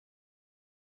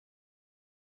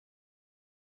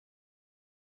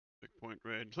 Big Point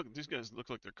Red. Look, these guys look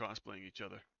like they're cosplaying each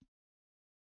other.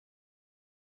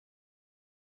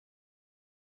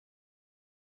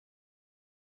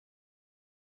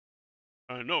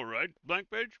 I know, right? Blank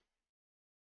page?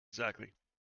 Exactly.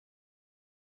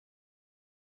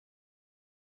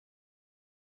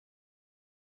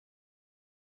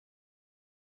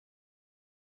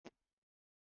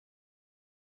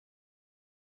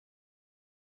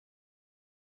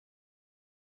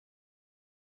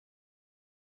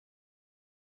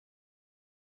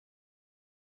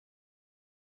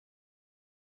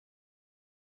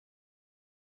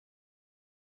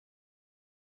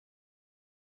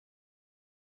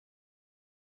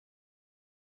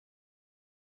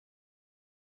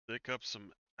 Pick up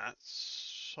some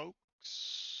Assoks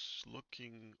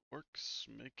looking orcs,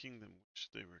 making them wish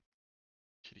they were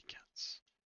kitty cats.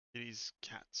 Kitties,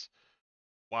 cats.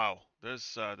 Wow,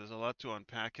 there's a lot to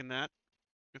unpack in that,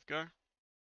 Uthgar.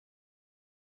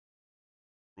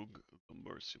 Rug the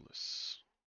Merciless.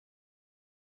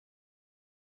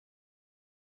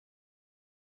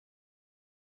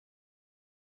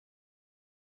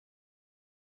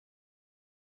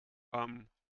 Um,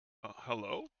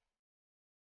 hello?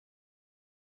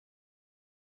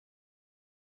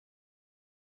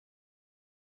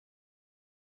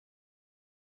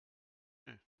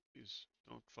 Eh, please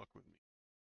don't fuck with me.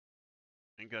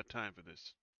 Ain't got time for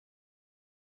this.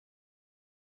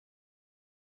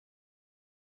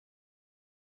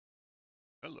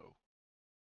 Hello.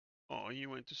 Oh, you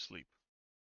went to sleep.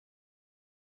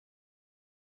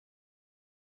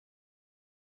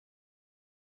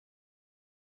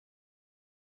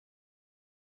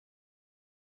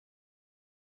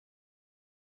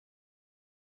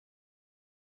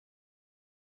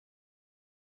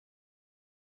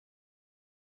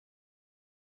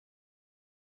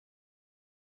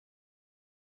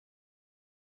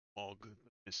 All good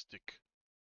mystic.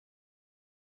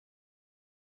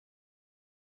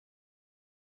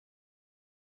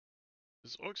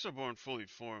 Is Oxaborn fully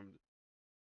formed?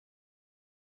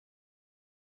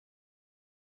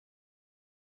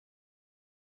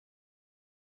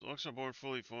 Is Oxaborn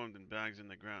fully formed in bags in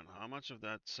the ground? How much of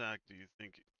that sack do you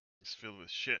think is filled with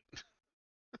shit?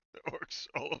 The orcs,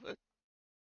 all of it?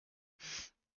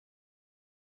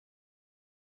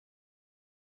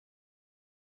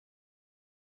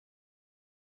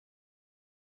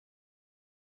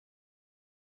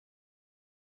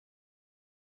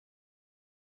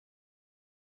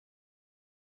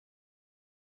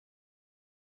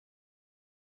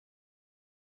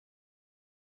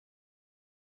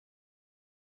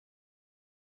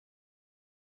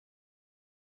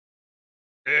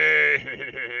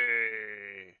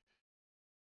 Hey!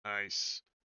 Nice.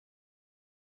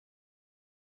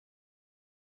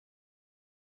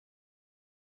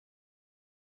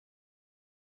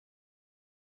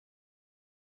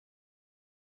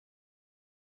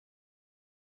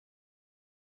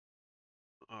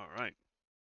 All right.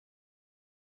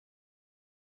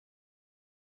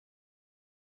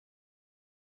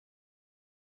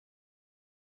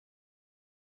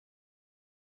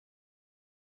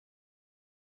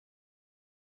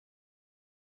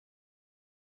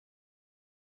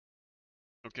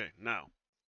 Okay, now,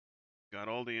 got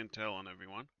all the intel on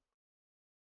everyone.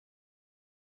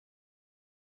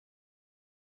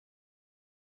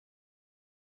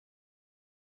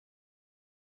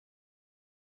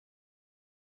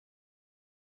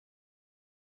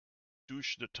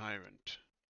 Douche the Tyrant.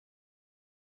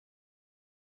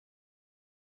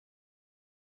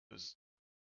 Does,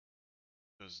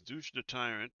 does Douche the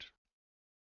Tyrant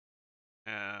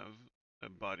have a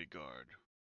bodyguard?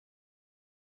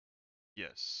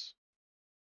 Yes.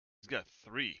 He's got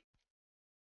 3.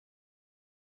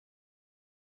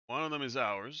 One of them is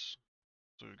ours.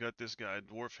 So we've got this guy,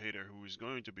 Dwarf Hater, who is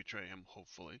going to betray him,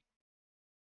 hopefully.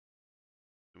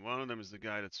 And one of them is the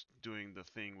guy that's doing the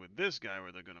thing with this guy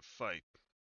where they're going to fight.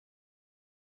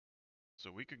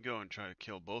 So we could go and try to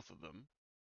kill both of them.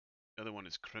 The other one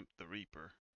is Crimp the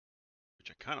Reaper,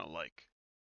 which I kind of like.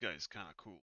 This guy is kind of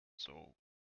cool. So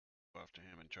go after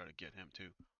him and try to get him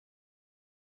too.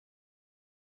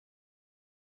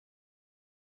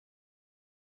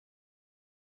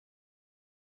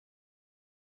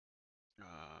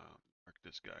 Mark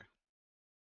this guy.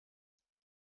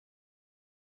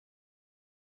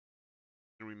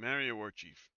 Can we marry a war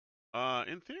chief?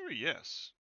 In theory,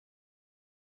 yes.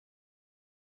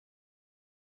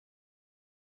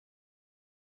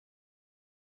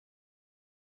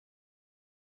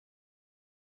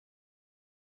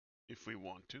 If we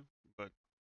want to, but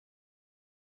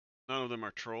none of them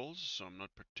are trolls, so I'm not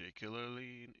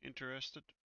particularly interested.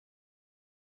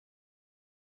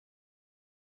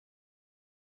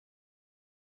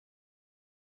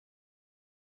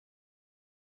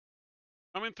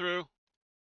 Coming through.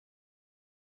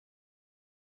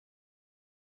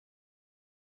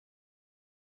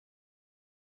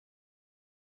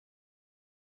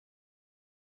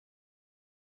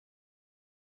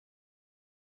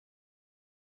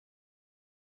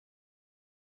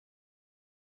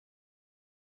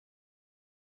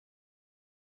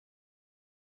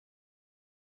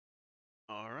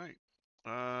 All right.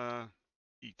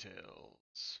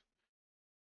 Details.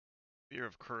 Fear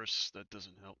of curse, that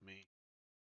doesn't help me.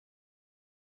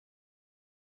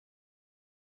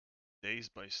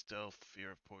 Dazed by stealth,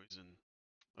 fear of poison.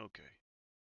 Okay.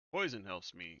 Poison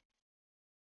helps me,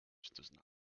 just does not.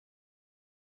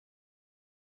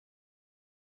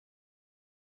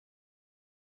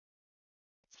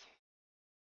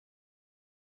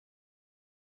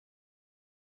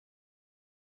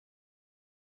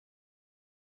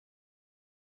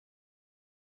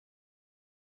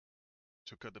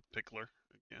 Took out the pickler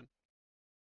again.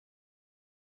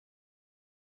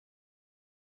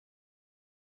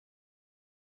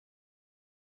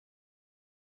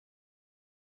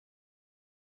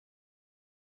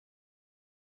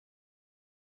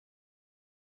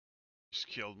 Just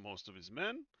killed most of his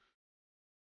men.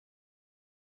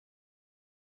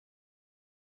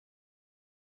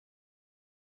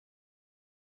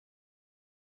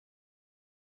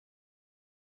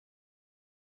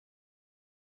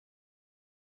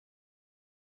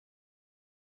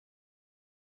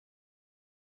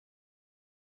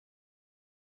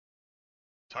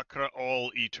 Takra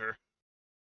all eater.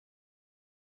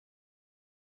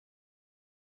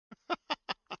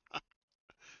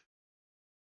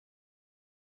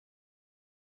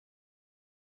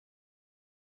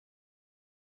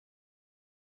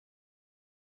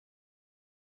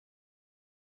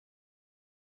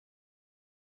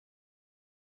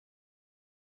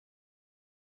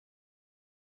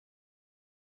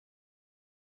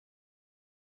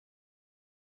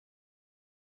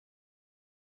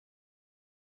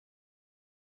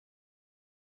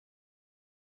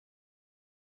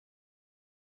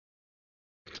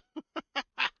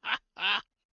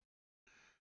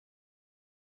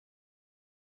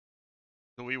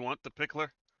 Do we want the pickler?